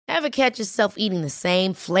Ever catch yourself eating the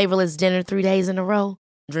same flavorless dinner 3 days in a row?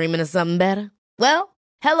 Dreaming of something better? Well,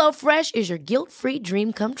 HelloFresh is your guilt-free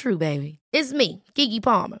dream come true, baby. It's me, Keke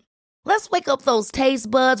Palmer. Let's wake up those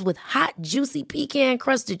taste buds with hot, juicy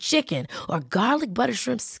pecan-crusted chicken or garlic butter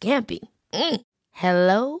shrimp scampi.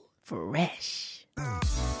 Hello Fresh.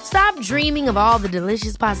 Stop dreaming of all the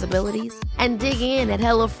delicious possibilities and dig in at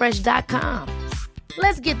HelloFresh.com.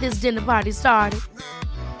 Let's get this dinner party started.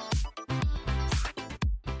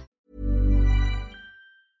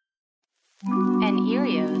 An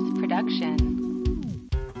Erios production.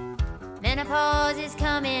 Menopause is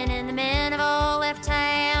coming and the men have all left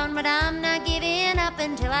town, but I'm not giving up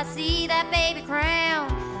until I see that baby crown.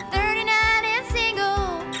 39 and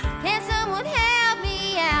single, can someone help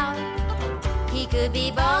me out? He could be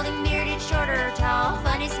bald and bearded, short or tall,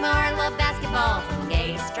 funny, smart, love basketball, from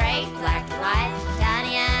gay to straight, black to white,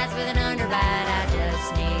 tiny eyes with an underbite. I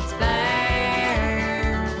just need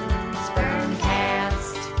sperm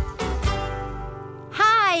cast.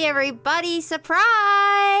 Hi everybody,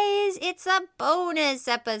 surprise! It's a bonus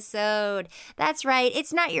episode. That's right,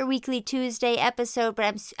 it's not your weekly Tuesday episode,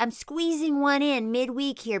 but I'm squeezing one in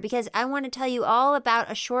midweek here because I want to tell you all about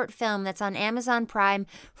a short film that's on Amazon Prime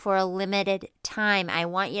for a limited time. I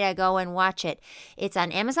want you to go and watch it. It's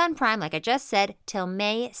on Amazon Prime, like I just said, till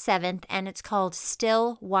May 7th, and it's called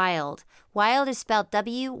Still Wild. Wild is spelled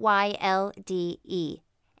W-Y-L-D-E.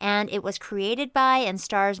 And it was created by and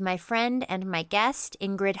stars my friend and my guest,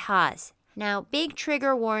 Ingrid Haas. Now, big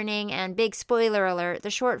trigger warning and big spoiler alert, the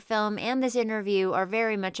short film and this interview are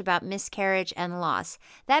very much about miscarriage and loss.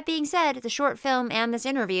 That being said, the short film and this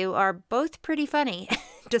interview are both pretty funny,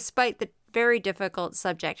 despite the very difficult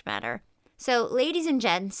subject matter. So, ladies and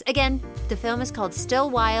gents, again, the film is called Still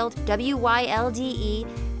Wild, W-Y-L-D-E,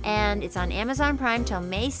 and it's on Amazon Prime till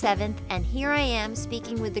May 7th, and here I am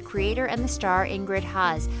speaking with the creator and the star, Ingrid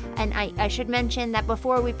Haas. And I should mention that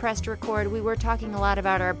before we pressed record, we were talking a lot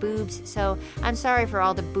about our boobs, so I'm sorry for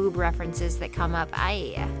all the boob references that come up.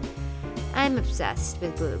 I'm obsessed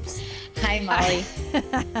with boobs. Hi, Molly.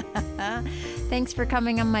 Thanks for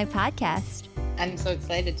coming on my podcast. I'm so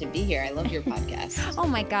excited to be here. I love your podcast. Oh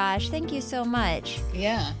my gosh, thank you so much.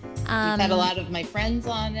 Yeah. We've had a lot of my friends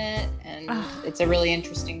on it, and it's a really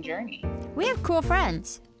interesting journey. We have cool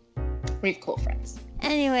friends. We have cool friends.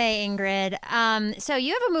 Anyway, Ingrid, so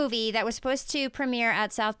you have a movie that was supposed to premiere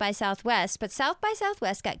at South by Southwest, but South by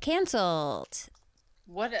Southwest got canceled.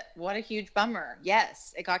 What a huge bummer.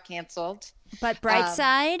 Yes, it got canceled. But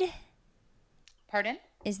Brightside? Pardon?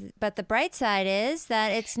 But the bright side is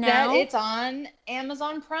that it's now... That it's on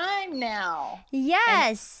Amazon Prime now.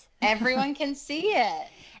 Yes. And everyone can see it.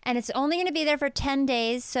 And it's only going to be there for 10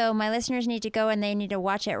 days, so my listeners need to go and they need to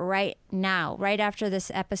watch it right now, right after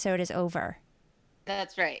this episode is over.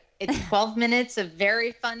 That's right. It's 12 minutes of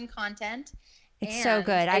very fun content. It's so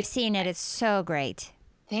good. I've seen it. It's so great.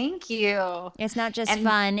 Thank you. It's not just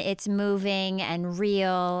fun. It's moving and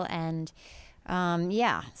real and...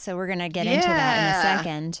 so we're going to get into that in a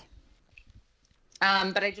second.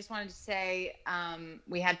 But I just wanted to say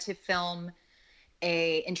we had to film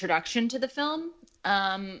a introduction to the film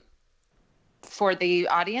for the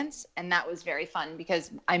audience, and that was very fun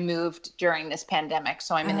because I moved during this pandemic,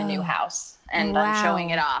 so I'm in a new house, and I'm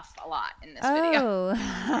showing it off a lot in this video.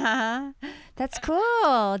 Oh, that's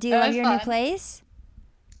cool. Do you love your new place?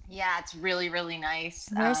 Yeah, it's really, really nice.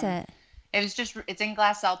 Where is it? It's in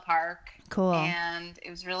Glassell Park. Cool. And it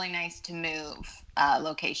was really nice to move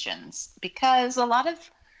locations because a lot of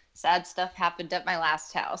sad stuff happened at my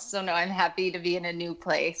last house. So no, I'm happy to be in a new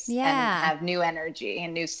place and have new energy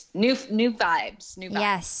and new vibes.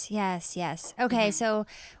 Yes. Okay, so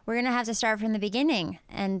we're gonna have to start from the beginning,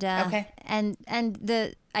 and I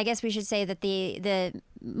guess we should say that the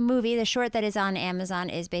movie, the short that is on Amazon,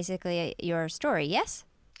 is basically your story. Yes.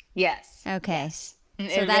 Yes. Okay. Yes.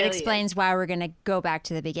 So that really explains why we're going to go back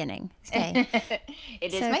to the beginning. Okay.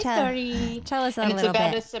 It is my story. Tell us a little bit. It's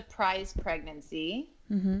about a surprise pregnancy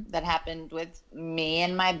that happened with me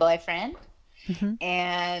and my boyfriend.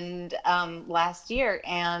 And last year,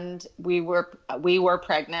 and we were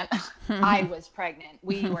pregnant. I was pregnant.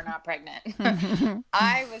 We were not pregnant.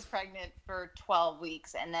 I was pregnant for 12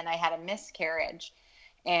 weeks, and then I had a miscarriage.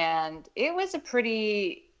 And it was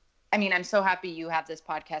I'm so happy you have this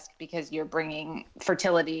podcast because you're bringing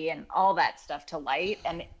fertility and all that stuff to light.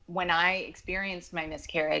 And when I experienced my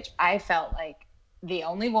miscarriage, I felt like the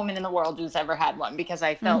only woman in the world who's ever had one, because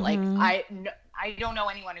I felt like I don't know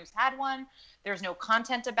anyone who's had one. There's no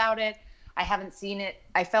content about it. I haven't seen it.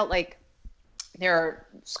 I felt like there's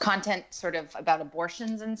content sort of about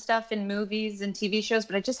abortions and stuff in movies and TV shows,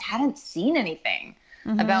 but I just hadn't seen anything.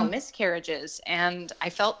 about miscarriages. And I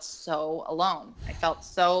felt so alone. I felt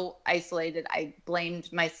so isolated. I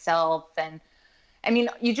blamed myself. And I mean,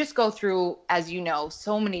 you just go through, as you know,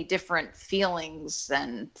 so many different feelings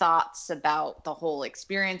and thoughts about the whole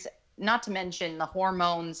experience, not to mention the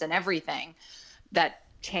hormones and everything that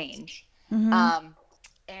change.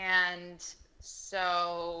 And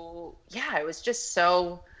so, yeah, it was just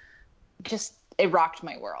it rocked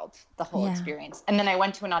my world, the whole experience. And then I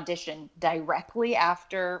went to an audition directly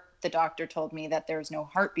after the doctor told me that there's no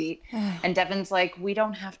heartbeat. And Devin's like, we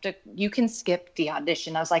don't have to, you can skip the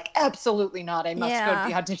audition. I was like, absolutely not. I must go to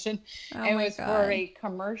the audition. It was for a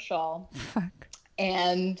commercial.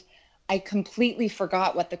 And I completely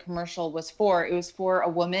forgot what the commercial was for. It was for a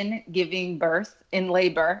woman giving birth in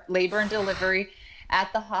labor and delivery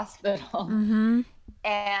at the hospital.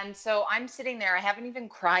 And so I'm sitting there. I haven't even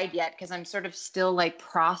cried yet because I'm sort of still like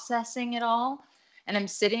processing it all. And I'm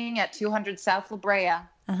sitting at 200 South La Brea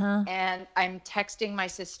and I'm texting my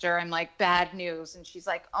sister. I'm like, bad news. And she's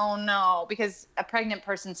like, oh no, because a pregnant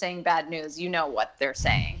person saying bad news, you know what they're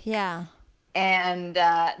saying. Yeah. And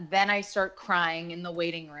then I start crying in the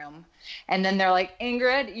waiting room. And then they're like,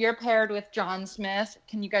 Ingrid, you're paired with John Smith.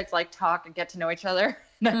 Can you guys like talk and get to know each other?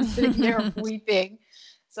 And I'm sitting there weeping.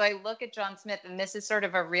 So I look at John Smith, and this is sort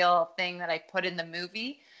of a real thing that I put in the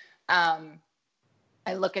movie.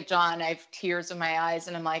 I look at John, I have tears in my eyes,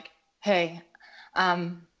 and I'm like, hey,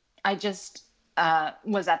 I just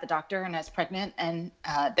was at the doctor and I was pregnant, and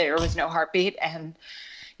there was no heartbeat. And,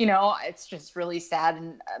 you know, it's just really sad.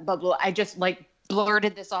 And blah, blah. I just like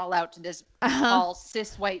blurted this all out to this tall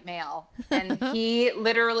cis white male. And he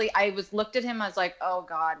literally, looked at him. I was like, oh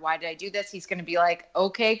God, why did I do this? He's going to be like,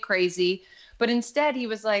 okay, crazy. But instead he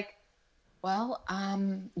was like, well,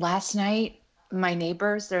 last night my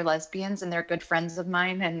neighbors, they're lesbians and they're good friends of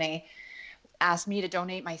mine. And they asked me to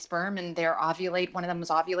donate my sperm, and one of them was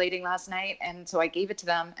ovulating last night. And so I gave it to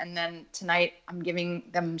them. And then tonight I'm giving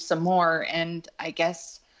them some more. And I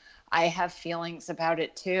guess I have feelings about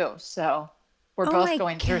it too. So we're both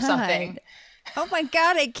going through something. Oh my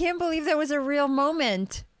God. I can't believe that was a real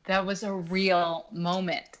moment. That was a real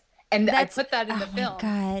moment. And I put that in the film. Oh my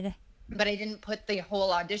God. But I didn't put the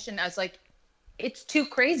whole audition. I was like, it's too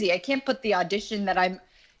crazy. I can't put the audition that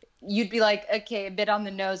you'd be like, okay, a bit on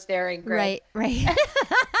the nose there, Ingrid. Right.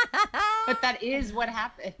 But that is what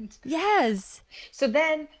happened. Yes. So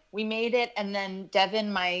then we made it. And then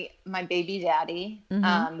Devin, my baby daddy,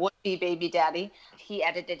 would-be baby daddy, he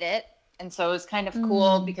edited it. And so it was kind of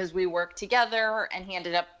cool because we worked together, and he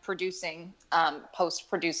ended up producing,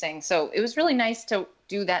 post-producing. So it was really nice to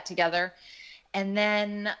do that together. And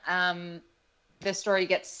then the story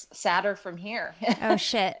gets sadder from here. Oh,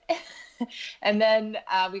 shit. And then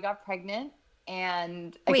we got pregnant.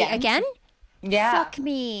 And again? Yeah. Fuck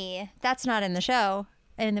me. That's not in the show,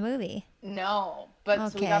 in the movie. No. But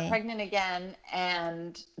so we got pregnant again,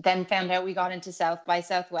 and then found out we got into South by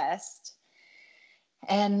Southwest.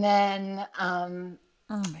 And then, oh my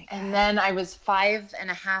God. And then I was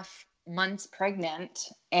 5.5 months pregnant,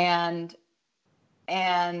 and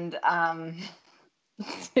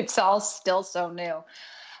it's all still so new.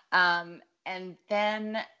 And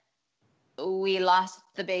then we lost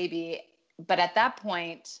the baby, but at that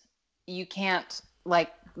point you can't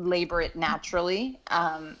like labor it naturally.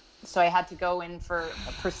 So I had to go in for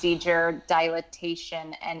a procedure,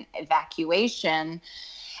 dilatation and evacuation.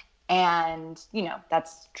 And, you know,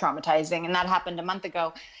 that's traumatizing. And that happened a month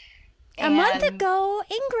ago. A month ago,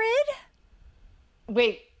 Ingrid?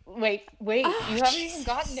 Wait. Oh, you haven't even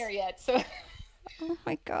gotten there yet. So oh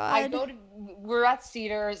my God. We're at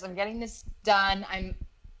Cedars. I'm getting this done.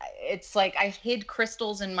 It's like I hid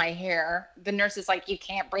crystals in my hair. The nurse is like, you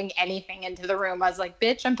can't bring anything into the room. I was like,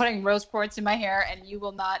 bitch, I'm putting rose quartz in my hair and you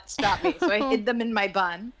will not stop me. So I hid them in my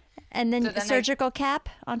bun. And then surgical cap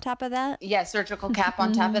on top of that? Yeah, surgical cap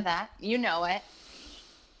on top of that. You know it.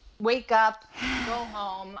 Wake up, go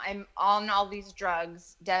home. I'm on all these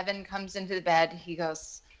drugs. Devin comes into the bed. He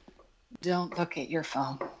goes, don't look at your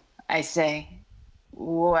phone. I say,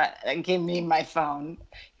 what? Give me my phone.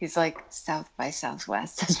 He's like, South by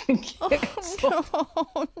Southwest has been canceled.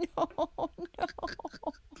 Oh, no.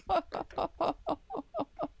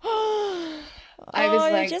 I was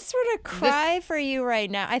like, I just want to cry for you right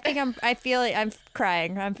now. I feel like I'm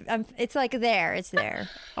crying. It's like there. It's there.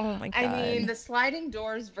 Oh my God. I mean, the sliding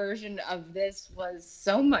doors version of this was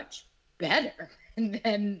so much better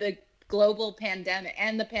than the global pandemic,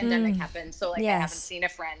 and the pandemic happened. So like, I haven't seen a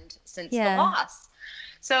friend since the loss.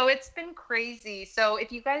 So it's been crazy. So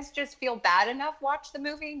if you guys just feel bad enough, watch the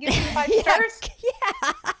movie and give me 5 stars.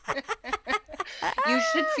 Yeah. You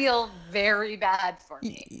should feel very bad for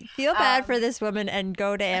me. Feel bad for this woman and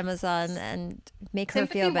go to Amazon and make her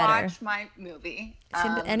feel better. Watch my movie.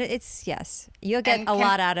 And it's, yes, you'll get a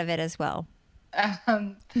lot out of it as well.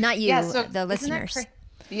 Not you, the listeners.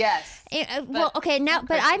 Yes. Well, okay, now,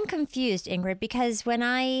 but I'm confused, Ingrid, because when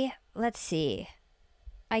let's see,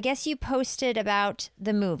 I guess you posted about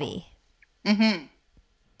the movie. Mm-hmm.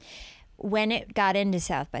 When it got into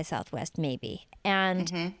South by Southwest, maybe.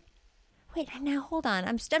 And wait, now hold on.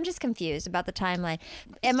 I'm just confused about the timeline.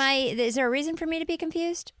 Is there a reason for me to be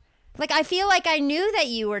confused? Like, I feel like I knew that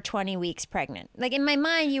you were 20 weeks pregnant. Like, in my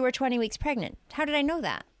mind, you were 20 weeks pregnant. How did I know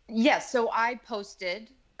that? Yes. So I posted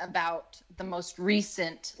about the most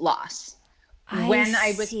recent loss when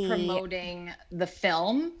I was promoting the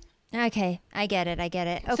film. Okay. I get it.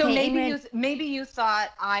 Okay. So maybe you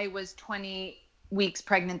thought I was 20 weeks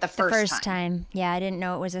pregnant the first time. Yeah, I didn't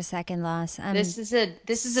know it was a second loss. This is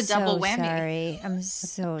a double whammy. Sorry. I'm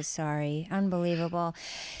so sorry. Unbelievable.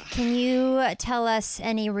 Can you tell us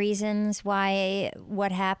any reasons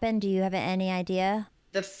what happened? Do you have any idea?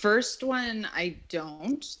 The first one, I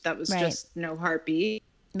don't. That was just no heartbeat.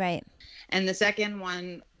 Right. And the second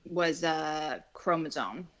one was a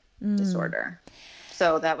chromosome disorder.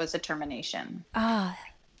 So that was a termination.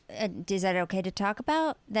 Is that okay to talk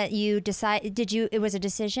about? That you decide? It was a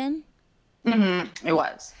decision? Mm-hmm. It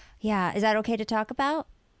was. Yeah. Is that okay to talk about?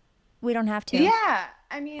 We don't have to. Yeah.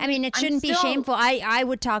 I mean, it shouldn't be shameful. I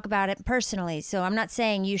would talk about it personally. So I'm not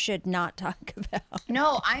saying you should not talk about it.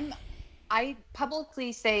 No, I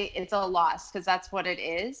publicly say it's a loss because that's what it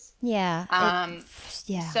is. Yeah.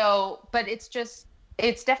 Yeah. So, but it's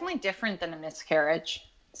definitely different than a miscarriage.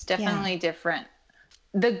 It's definitely different.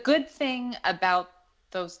 The good thing about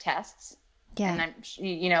those tests, and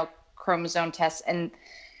chromosome tests, and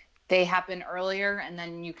they happen earlier, and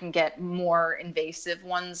then you can get more invasive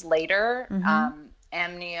ones later.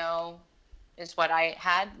 Amnio is what I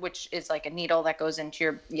had, which is like a needle that goes into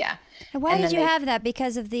your Why did you have that?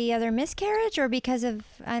 Because of the other miscarriage, or because of,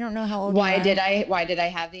 I don't know how old why did I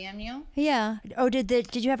have the amnio? Yeah. Oh,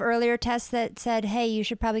 did you have earlier tests that said, hey, you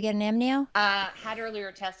should probably get an amnio? Had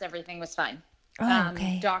earlier tests, everything was fine.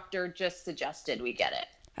 Okay. Doctor just suggested we get it.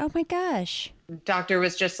 Oh my gosh. Doctor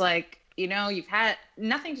was just like, you've had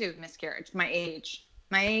nothing to do with miscarriage. My age,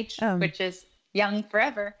 which is young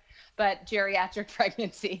forever, but geriatric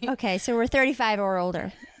pregnancy. Okay, so we're 35 or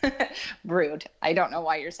older. Rude. I don't know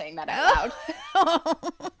why you're saying that out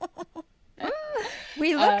loud.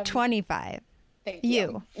 We look 25. Thank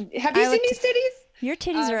you. Have you seen these titties? Your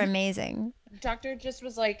titties are amazing. Doctor just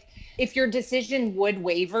was like, if your decision would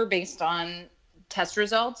waver based on test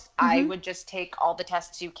results, I would just take all the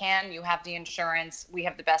tests you can. You have the insurance. We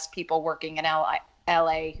have the best people working in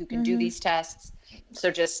LA who can do these tests.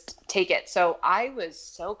 So just take it. So I was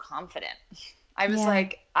so confident. I was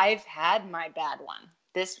like, I've had my bad one.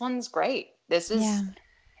 This one's great.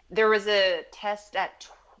 There was a test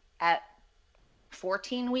at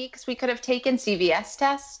 14 weeks we could have taken, CVS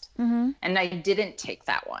test. And I didn't take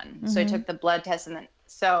that one. So I took the blood test, and then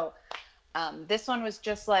this one was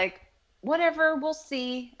just like, whatever, we'll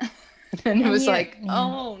see. And it was like,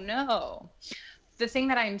 oh no. The thing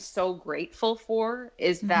that I'm so grateful for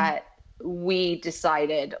is that we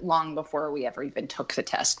decided long before we ever even took the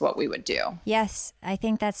test what we would do. Yes, I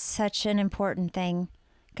think that's such an important thing.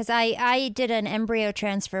 Because I did an embryo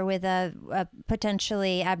transfer with a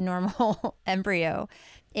potentially abnormal embryo.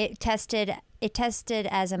 It tested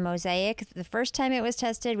as a mosaic the first time it was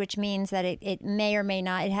tested, which means that it may or may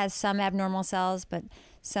not. It has some abnormal cells, but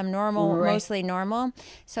some normal, mostly normal.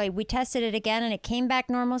 So we tested it again, and it came back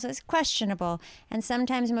normal, so it's questionable. And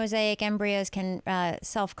sometimes mosaic embryos can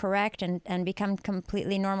self-correct and become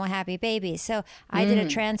completely normal, happy babies. So I did a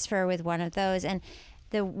transfer with one of those, and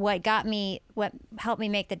what helped me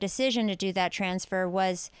make the decision to do that transfer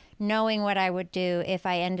was knowing what I would do if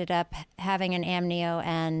I ended up having an amnio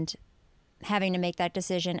and having to make that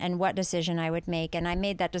decision, and what decision I would make. And I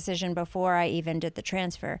made that decision before I even did the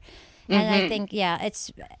transfer. And I think,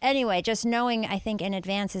 just knowing, I think, in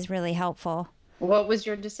advance is really helpful. What was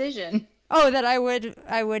your decision? Oh, that I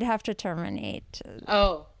would have to terminate.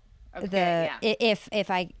 Oh, okay.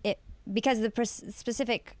 Because the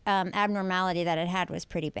specific abnormality that it had was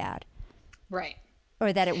pretty bad. Right.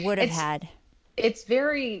 Or that it would have had. It's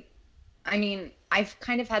very, I've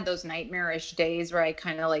kind of had those nightmarish days where I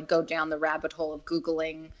kind of like go down the rabbit hole of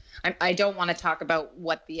Googling. I don't want to talk about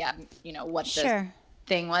what the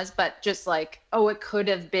thing was, but just like, it could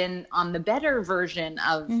have been on the better version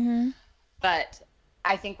of, but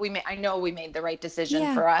I think I know we made the right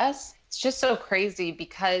decision for us. It's just so crazy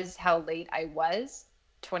because how late I was.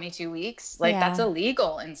 22 weeks. Like that's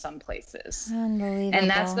illegal in some places. Unbelievable. And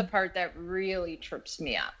that's the part that really trips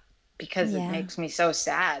me up because it makes me so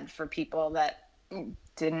sad for people that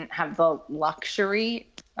didn't have the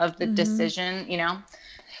luxury of the decision, you know.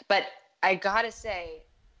 But I gotta say,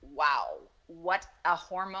 wow, what a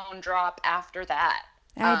hormone drop after that.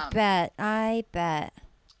 I bet.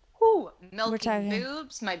 Whew, milking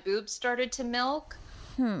boobs. My boobs started to milk.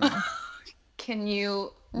 Can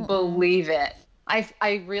you believe it?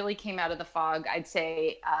 I really came out of the fog, I'd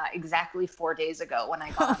say exactly 4 days ago when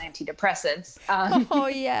I got on antidepressants. Oh,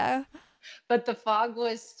 yeah. But the fog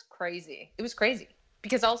was crazy. It was crazy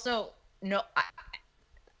because also,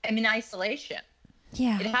 I'm in isolation.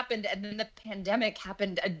 Yeah. It happened, and then the pandemic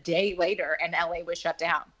happened a day later, and LA was shut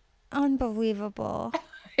down. Unbelievable.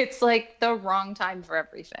 It's like the wrong time for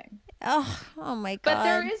everything. Oh my God. But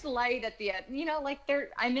there is light at the end. You know, like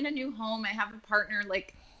I'm in a new home. I have a partner.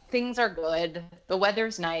 Like things are good. The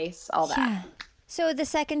weather's nice. All that. Yeah. So the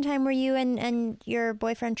second time, were you and your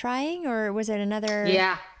boyfriend trying, or was it another?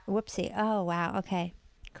 Yeah. Whoopsie. Oh, wow. Okay.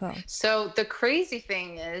 Cool. So the crazy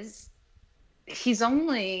thing is, he's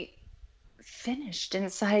only finished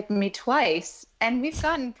inside me twice, and we've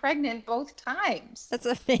gotten pregnant both times. That's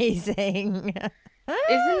amazing.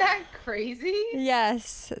 Isn't that crazy?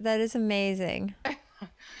 Yes, that is amazing.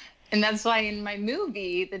 And that's why in my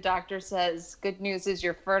movie, the doctor says, good news is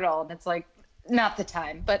you're fertile. And it's like, not the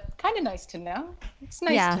time, but kind of nice to know. It's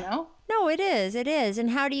nice to know. No, it is. It is.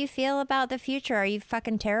 And how do you feel about the future? Are you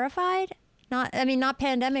fucking terrified? Not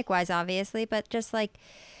pandemic wise, obviously, but just like.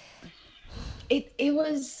 It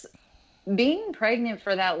was being pregnant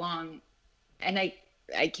for that long. And I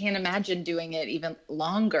can't imagine doing it even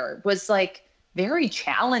longer, was like very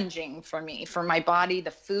challenging for me, for my body.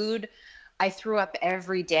 The food, I threw up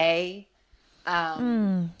every day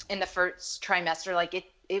in the first trimester. Like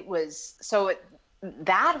it was, so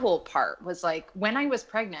that whole part was like when I was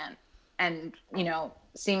pregnant and, you know,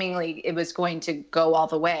 seemingly it was going to go all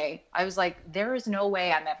the way. I was like, there is no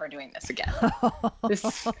way I'm ever doing this again.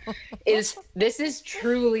 This is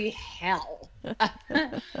truly hell.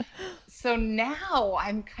 So now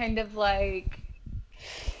I'm kind of like,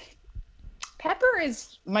 Pepper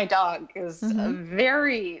is my dog, is a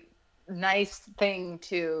very nice thing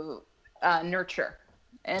to nurture.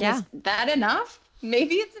 And is that enough?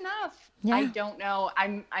 Maybe it's enough. Yeah. I don't know.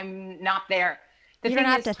 I'm not there. The thing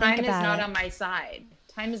is, time is not on my side.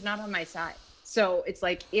 Time is not on my side. So it's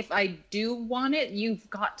like, if I do want it, you've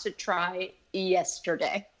got to try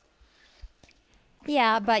yesterday.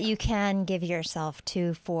 Yeah, but you can give yourself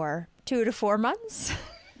 2 to 4 months.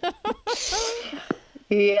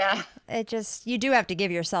 Yeah. You do have to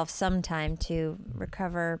give yourself some time to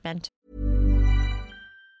recover mentally.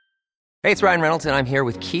 Hey, it's Ryan Reynolds, and I'm here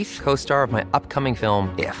with Keith, co-star of my upcoming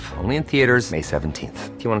film, If, only in theaters May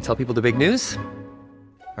 17th. Do you want to tell people the big news?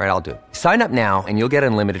 All right, I'll do it. Sign up now and you'll get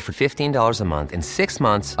unlimited for $15 a month and 6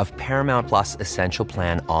 months of Paramount Plus Essential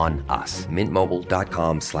Plan on us.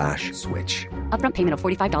 MintMobile.com/switch. Upfront payment of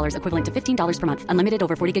 $45 equivalent to $15 per month. Unlimited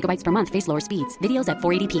over 40 gigabytes per month. Face lower speeds. Videos at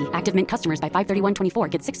 480p. Active Mint customers by 531.24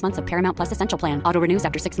 get 6 months of Paramount Plus Essential Plan. Auto renews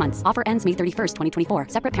after 6 months. Offer ends May 31st, 2024.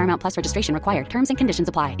 Separate Paramount Plus registration required. Terms and conditions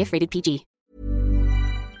apply if rated PG.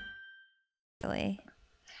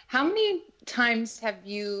 How many times have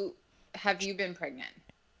you been pregnant?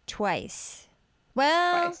 Twice.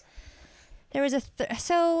 Well, twice. There was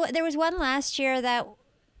there was one last year that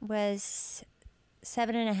was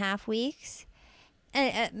 7.5 weeks.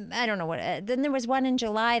 And I don't know what. Then there was one in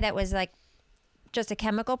July that was like just a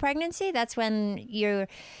chemical pregnancy. That's when you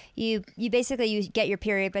basically get your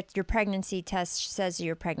period, but your pregnancy test says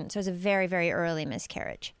you're pregnant. So it's a very, very early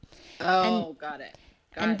miscarriage. Oh, got it.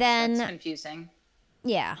 And then that's confusing.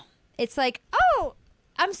 Yeah, it's like, oh,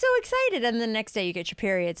 I'm so excited, and the next day you get your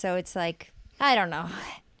period. So it's like, I don't know.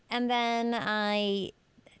 And then I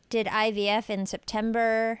did IVF in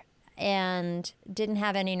September and didn't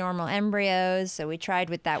have any normal embryos. So we tried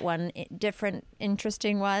with that one different,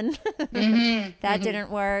 interesting one. That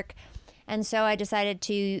didn't work. And so I decided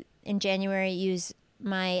to, in January, use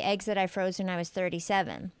my eggs that I froze when I was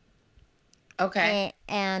 37. Okay.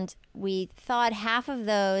 And we thawed half of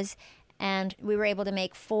those, and we were able to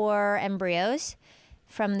make 4 embryos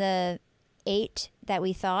from the 8 that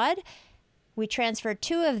we thawed. We transferred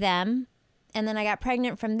 2 of them, and then I got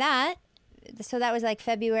pregnant from that. So that was like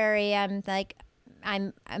February. I'm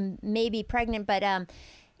maybe pregnant, but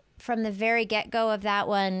from the very get-go of that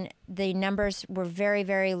one, the numbers were very,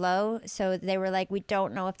 very low. So they were like, we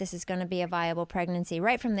don't know if this is going to be a viable pregnancy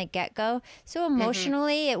right from the get-go. So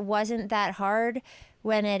emotionally, it wasn't that hard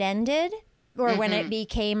when it ended or when it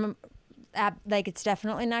became like it's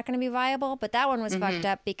definitely not going to be viable. But that one was fucked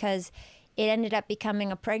up because it ended up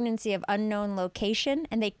becoming a pregnancy of unknown location,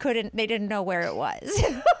 and they didn't know where it was.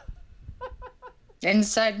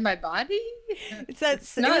 Inside my body? So it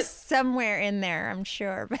was somewhere in there, I'm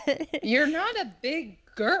sure. But you're not a big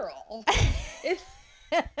girl.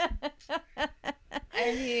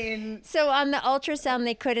 I mean... So on the ultrasound,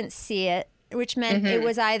 they couldn't see it, which meant it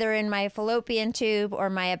was either in my fallopian tube or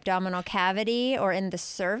my abdominal cavity or in the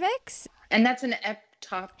cervix. And that's an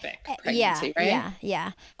ectopic pregnancy, right?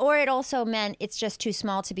 Yeah. Or it also meant it's just too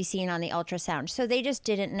small to be seen on the ultrasound. So they just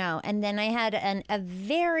didn't know. And then I had a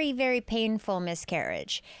very, very painful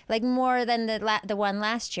miscarriage, like more than the one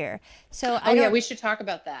last year. So we should talk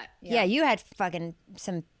about that. Yeah, you had fucking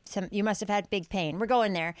some. You must have had big pain. We're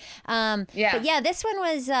going there. But yeah, this one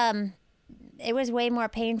was. It was way more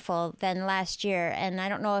painful than last year, and I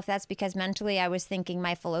don't know if that's because mentally I was thinking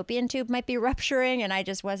my fallopian tube might be rupturing, and I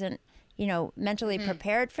just wasn't, mentally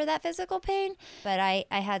prepared for that physical pain. But I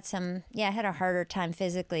had I had a harder time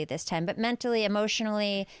physically this time, but mentally,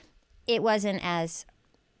 emotionally, it wasn't as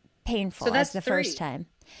painful as the first time.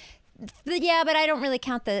 Yeah, but I don't really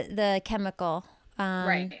count the chemical.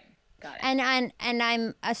 Right. Got it. And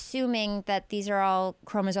I'm assuming that these are all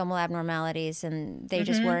chromosomal abnormalities, and they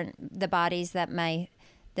just weren't the bodies that my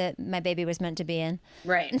baby was meant to be in.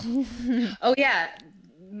 Right. Oh yeah,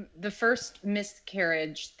 the first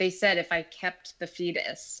miscarriage, they said if I kept the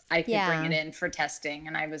fetus, I could bring it in for testing,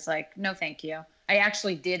 and I was like, no, thank you. I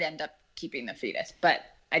actually did end up keeping the fetus, but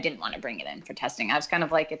I didn't want to bring it in for testing. I was kind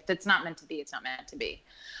of like, if it's not meant to be, it's not meant to be.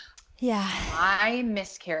 Yeah. My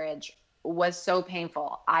miscarriage was so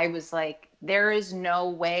painful. I was like, there is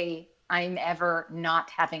no way I'm ever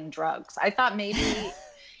not having drugs. I thought maybe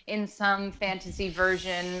in some fantasy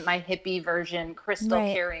version, my hippie version, crystal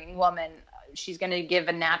carrying woman, she's going to give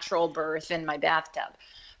a natural birth in my bathtub.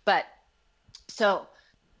 But so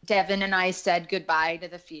Devin and I said goodbye to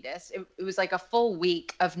the fetus. It was like a full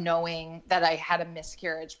week of knowing that I had a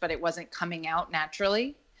miscarriage, but it wasn't coming out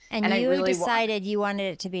naturally. And you really decided you wanted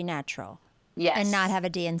it to be natural. Yes. And not have a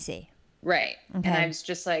DNC. Right. Okay. And I was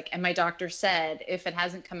just like, and my doctor said, if it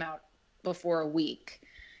hasn't come out before a week,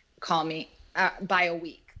 call me by a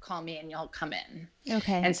week, call me and you'll come in.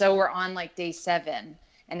 Okay. And so we're on like day 7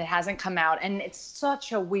 and it hasn't come out. And it's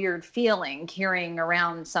such a weird feeling carrying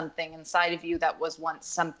around something inside of you that was once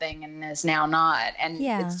something and is now not. And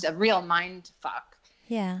it's a real mind fuck.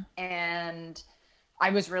 Yeah. And I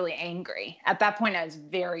was really angry. At that point, I was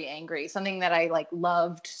very angry. Something that I like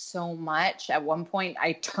loved so much. At one point,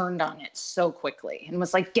 I turned on it so quickly and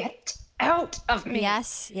was like, get out of me.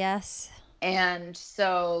 Yes. And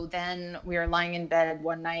so then we were lying in bed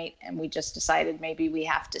one night and we just decided maybe we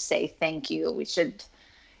have to say thank you. We should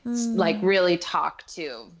like really talk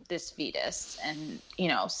to this fetus and,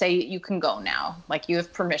 say you can go now. Like you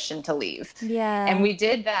have permission to leave. Yeah. And we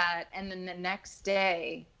did that. And then the next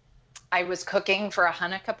day, I was cooking for a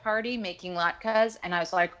Hanukkah party, making latkes, and I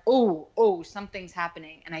was like, oh, something's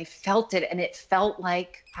happening. And I felt it, and it felt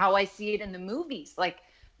like how I see it in the movies, like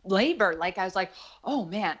labor. Like I was like, oh,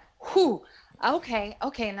 man, okay.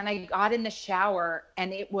 And then I got in the shower,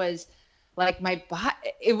 and it was like my body,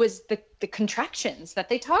 it was the contractions that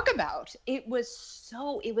they talk about. It was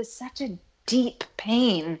such a deep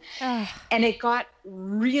pain. And it got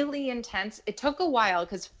really intense. It took a while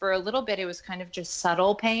because for a little bit it was kind of just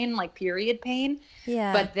subtle pain, like period pain.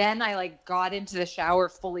 Yeah. But then I like got into the shower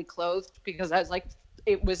fully clothed because I was like,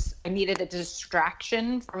 I needed a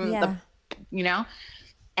distraction from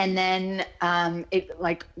and then it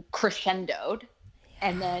like crescendoed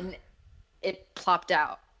and then it plopped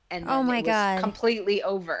out and then it was completely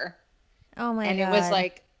over. Oh my God. And it was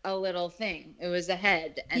like a little thing. It was a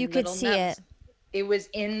head and you could see nubs. It was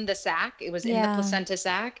in the sac. It was in the placenta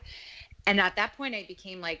sac. And at that point I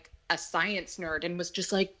became like a science nerd and was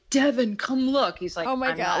just like, Devin, come look. He's like, I'm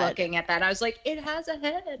not looking at that. I was like, it has a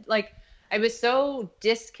head. Like I was so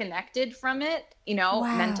disconnected from it,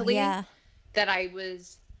 mentally that then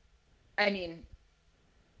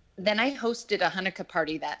I hosted a Hanukkah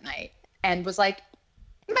party that night and was like,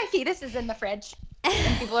 my fetus is in the fridge.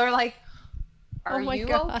 And people are like, are you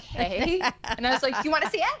okay? And I was like, do you want to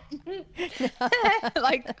see it?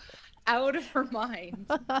 Like out of her mind.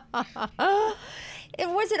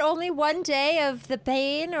 Was it only one day of the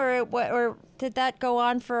pain or did that go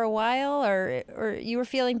on for a while or you were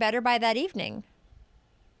feeling better by that evening?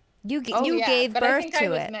 You gave birth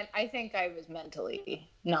to it. I think I was mentally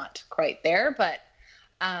not quite there, but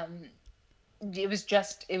it was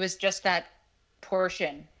just that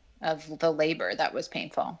portion of the labor that was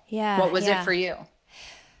painful. Yeah. What was it for you?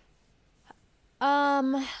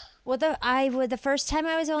 Well, the first time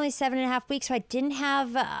I was only 7.5 weeks, so I didn't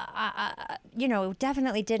have,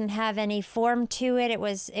 definitely didn't have any form to it. It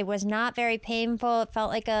was not very painful. It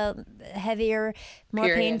felt like a heavier, more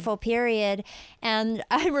painful period. And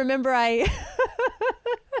I remember I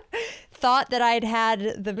thought that I'd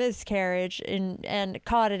had the miscarriage and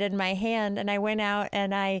caught it in my hand, and I went out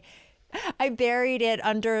and I buried it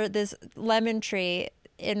under this lemon tree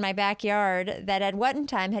in my backyard that at one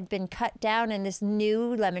time had been cut down, and this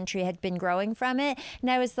new lemon tree had been growing from it.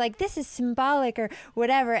 And I was like, this is symbolic or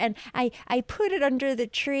whatever. And I put it under the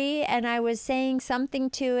tree, and I was saying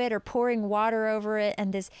something to it or pouring water over it,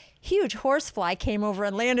 and this huge horsefly came over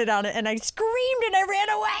and landed on it, and I screamed and I ran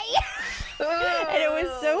away. And it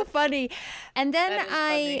was so funny. And then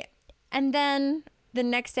the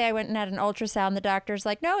next day I went and had an ultrasound. The doctor's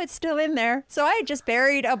like, no, it's still in there. So I had just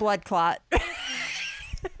buried a blood clot.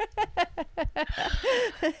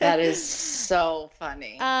 That is so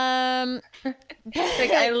funny.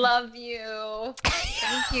 Like, I love you.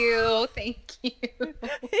 Thank you. Yes.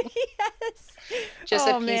 Just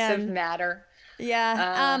a piece of matter.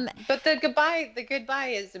 Yeah. But the goodbye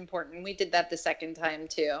is important. We did that the second time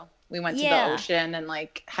too. We went to the ocean and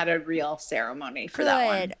like had a real ceremony for that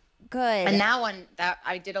one. Good. And that one, that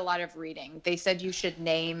I did a lot of reading. They said you should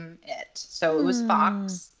name it. So it was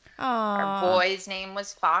Fox. Aww. Our boy's name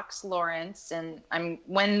was Fox Lawrence, and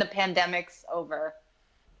when the pandemic's over,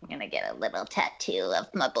 I'm gonna get a little tattoo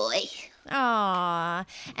of my boy. Aww.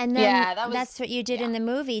 And then that's what you did in the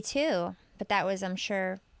movie too. But that was, I'm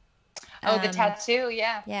sure. Oh, the tattoo,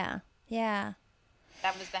 yeah. Yeah.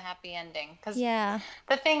 That was the happy ending. 'Cause the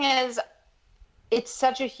thing is, it's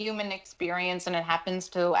such a human experience, and it happens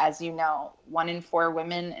to, as you know, 1 in 4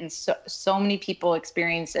 women, and so many people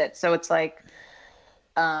experience it. So it's like,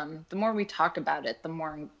 the more we talk about it, the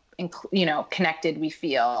more connected we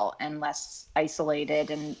feel and less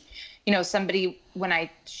isolated. And when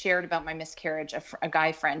I shared about my miscarriage, a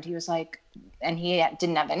guy friend, he was like, and he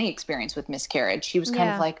didn't have any experience with miscarriage. He was kind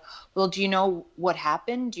of like, well, do you know what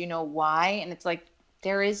happened? Do you know why? And it's like,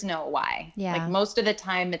 there is no why. Yeah. Like most of the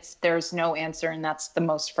time there's no answer. And that's the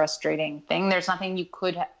most frustrating thing. There's nothing you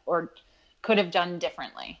could have done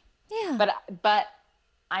differently. Yeah. But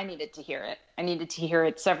I needed to hear it. I needed to hear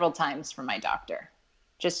it several times from my doctor.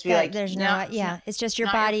 Just to be like, there's it's just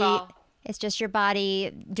your body. It's just your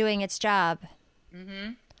body doing its job.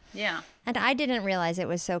 Mm-hmm. Yeah. And I didn't realize it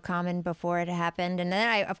was so common before it happened. And then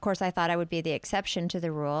I thought I would be the exception to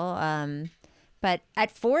the rule. But at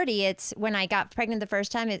 40, it's when I got pregnant the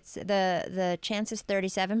first time, it's the chance is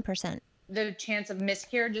 37%. The chance of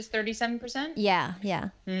miscarriage is 37%? Yeah.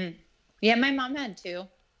 Mm. Yeah, my mom had 2.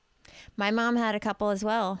 My mom had a couple as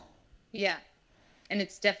well. Yeah. And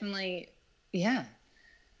it's definitely,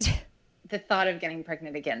 the thought of getting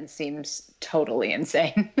pregnant again seems totally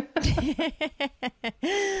insane.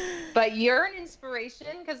 But you're an inspiration,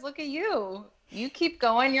 because look at you. You keep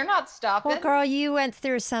going. You're not stopping. Well, girl, you went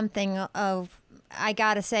through something of, I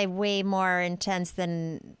gotta say, way more intense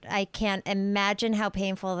than, I can't imagine how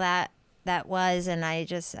painful that was. And I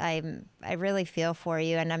really feel for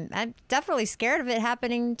you. And I'm definitely scared of it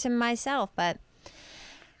happening to myself, but.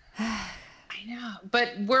 I know,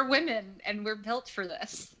 but we're women and we're built for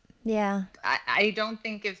this. Yeah. I don't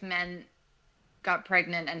think if men got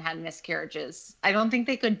pregnant and had miscarriages, I don't think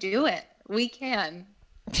they could do it. We can.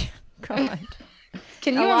 God.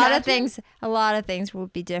 Can you imagine? A lot of things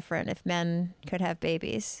would be different if men could have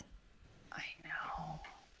babies. I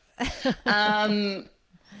know.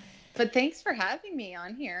 But thanks for having me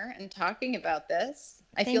on here and talking about this.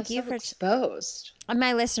 I feel so exposed.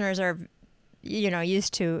 My listeners are,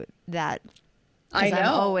 used to that. I know. I'm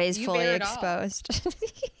always fully exposed.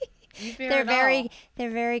 They're very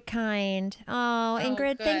kind. Oh,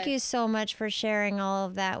 Ingrid, thank you so much for sharing all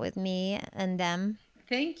of that with me and them.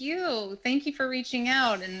 Thank you. Thank you for reaching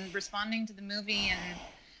out and responding to the movie and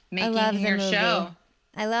making your show.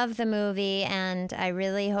 I love the movie, and I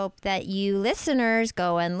really hope that you listeners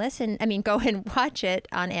go and watch it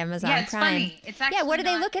on Amazon Prime. Yeah, it's funny. It's actually what do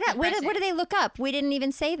they look it up? What do they look up? We didn't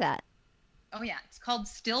even say that. Oh, yeah. It's called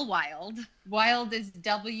Still Wild. Wild is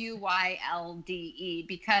WYLDE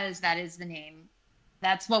because that is the name.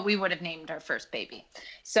 That's what we would have named our first baby.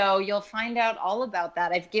 So you'll find out all about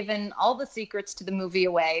that. I've given all the secrets to the movie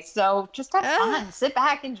away. So just have fun. Sit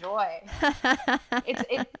back, enjoy.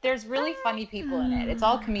 There's really funny people in it. It's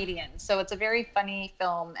all comedians. So it's a very funny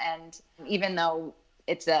film. And even though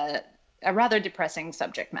it's a rather depressing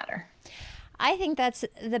subject matter. I think that's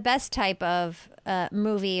the best type of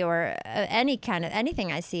movie or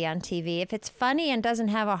anything I see on TV. If it's funny and doesn't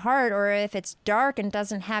have a heart, or if it's dark and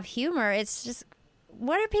doesn't have humor, it's just,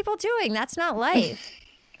 what are people doing? That's not life.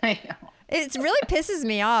 I know. It really pisses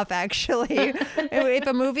me off, actually. If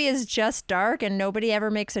a movie is just dark and nobody ever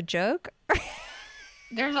makes a joke.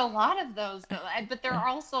 There's a lot of those, though. But there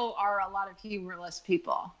also are a lot of humorless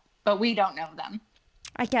people. But we don't know them.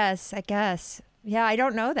 I guess. Yeah, I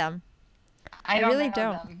don't know them. I really know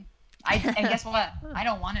don't. them. And guess what? I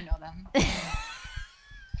don't want to know them.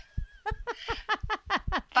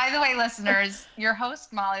 By the way, listeners, your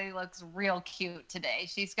host Molly looks real cute today.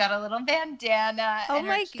 She's got a little bandana. Oh and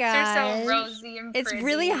my her cheeks are so gosh. rosy and It's pretty.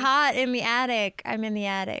 really hot in the attic. I'm in the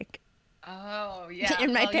attic. Oh, yeah.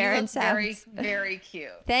 In my parents' you look very, house. very cute.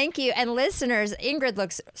 Thank you. And listeners, Ingrid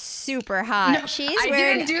looks super hot. No, She's I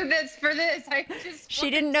wearing. didn't do this for this. She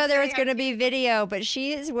didn't know there was going to be video, but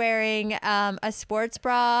she is wearing a sports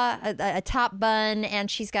bra, a top bun, and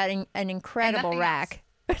she's got an incredible rack.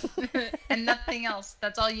 And nothing else.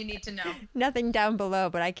 That's all you need to know. Nothing down below,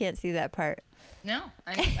 but I can't see that part. No,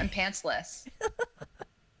 I'm pantsless.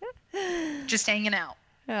 Just hanging out.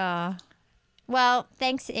 Oh. Well,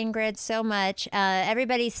 thanks, Ingrid, so much.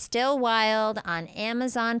 Everybody's Still Wild on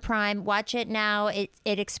Amazon Prime. Watch it now. It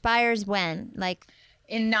expires when? Like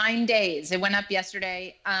in 9 days. It went up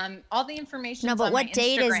yesterday. All the information. No, but on what my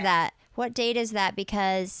date Instagram. is that? What date is that?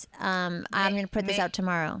 Because I'm going to put this out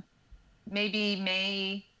tomorrow. Maybe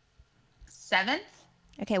May 7th.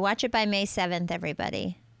 Okay, watch it by May 7th,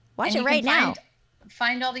 everybody. Watch it right now.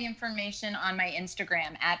 Find all the information on my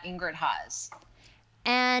Instagram at Ingrid Haas.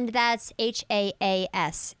 And that's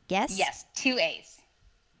Haas. Yes? Yes, 2 A's.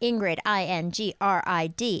 Ingrid, INGRID,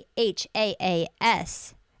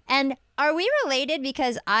 And are we related?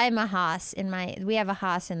 Because I'm a Haas we have a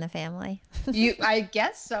Haas in the family. I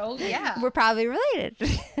guess so, yeah. We're probably related.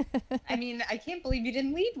 I mean, I can't believe you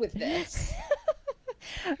didn't lead with this.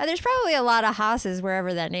 There's probably a lot of Haas's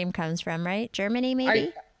wherever that name comes from, right? Germany,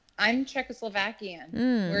 maybe? I'm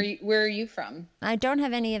Czechoslovakian. Where are you from? I don't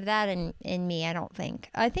have any of that in me, I don't think.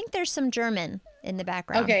 I think there's some German in the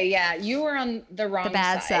background. Okay, yeah. You were on the wrong The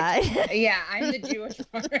bad side. Yeah, I'm the Jewish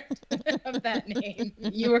part of that name.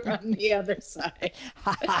 You were on the other side.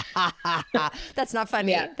 That's not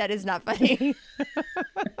funny. Yeah. That is not funny.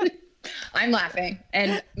 I'm laughing.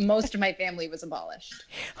 And most of my family was abolished.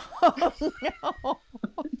 Oh, no. All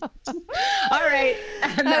right.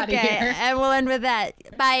 I'm out of here. And we'll end with that.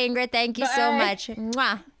 Bye, Ingrid. Thank you so Bye. much.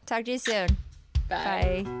 Mwah. Talk to you soon.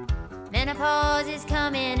 Bye. Menopause is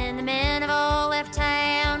coming and the men have all left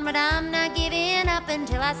town, but I'm not giving up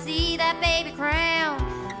until I see that baby crown.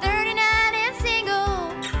 39 and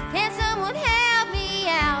single, can someone help me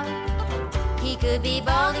out? He could be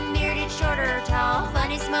bald and bearded, short or tall,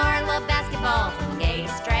 funny, smart, love basketball, from gay to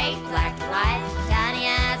straight, black to white, tiny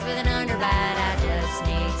eyes with an underbite. I just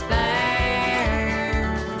need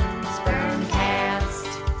sperm cast.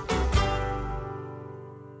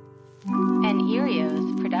 An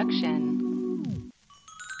Erios production.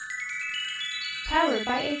 Powered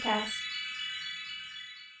by Acast.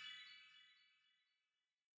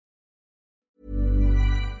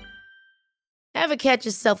 Ever catch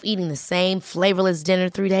yourself eating the same flavorless dinner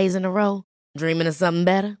 3 days in a row? Dreaming of something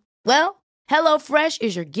better? Well, HelloFresh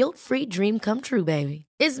is your guilt-free dream come true, baby.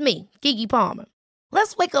 It's me, Keke Palmer.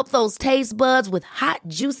 Let's wake up those taste buds with hot,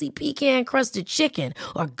 juicy pecan-crusted chicken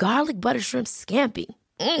or garlic butter shrimp scampi.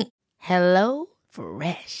 Hello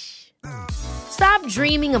Fresh. Stop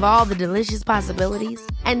dreaming of all the delicious possibilities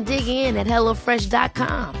and dig in at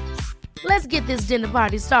HelloFresh.com. Let's get this dinner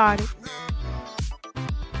party started.